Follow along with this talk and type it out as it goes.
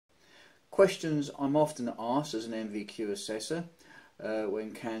Questions I'm often asked as an NVQ assessor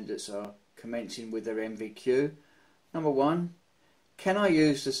when candidates are commencing with their NVQ. Number one, can I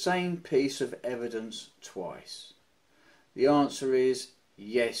use the same piece of evidence twice? The answer is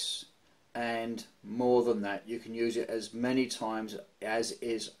yes, and more than that. You can use it as many times as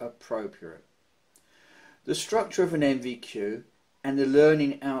is appropriate. The structure of an NVQ and the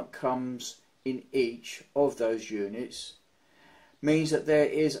learning outcomes in each of those units means that there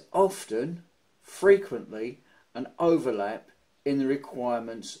is often, frequently, an overlap in the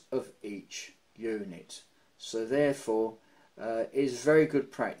requirements of each unit. So therefore, it is very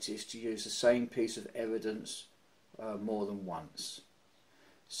good practice to use the same piece of evidence more than once.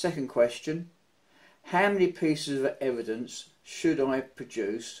 Second question, how many pieces of evidence should I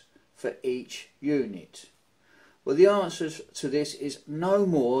produce for each unit? Well, the answer to this is no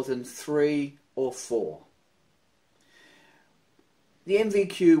more than 3 or 4. The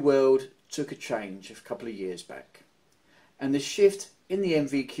NVQ world took a change a couple of years back, and the shift in the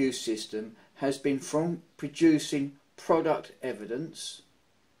NVQ system has been from producing product evidence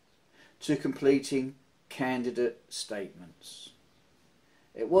to completing candidate statements.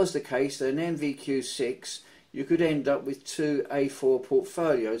 It was the case that in NVQ 6 you could end up with 2 A4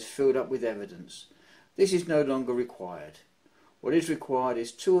 portfolios filled up with evidence. This is no longer required. What is required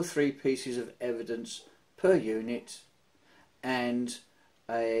is 2 or 3 pieces of evidence per unit and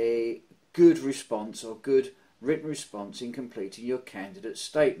a good response or good written response in completing your candidate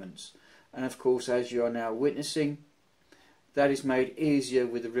statements. And of course, as you are now witnessing, that is made easier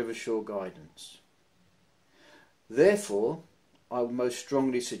with the Rivasure guidance. Therefore, I would most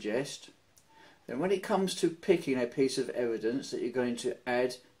strongly suggest that when it comes to picking a piece of evidence that you're going to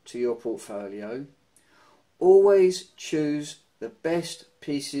add to your portfolio, always choose the best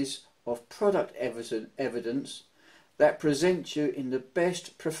pieces of product evidence that present you in the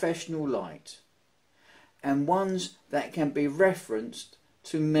best professional light, and ones that can be referenced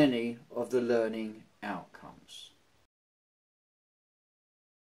to many of the learning outcomes.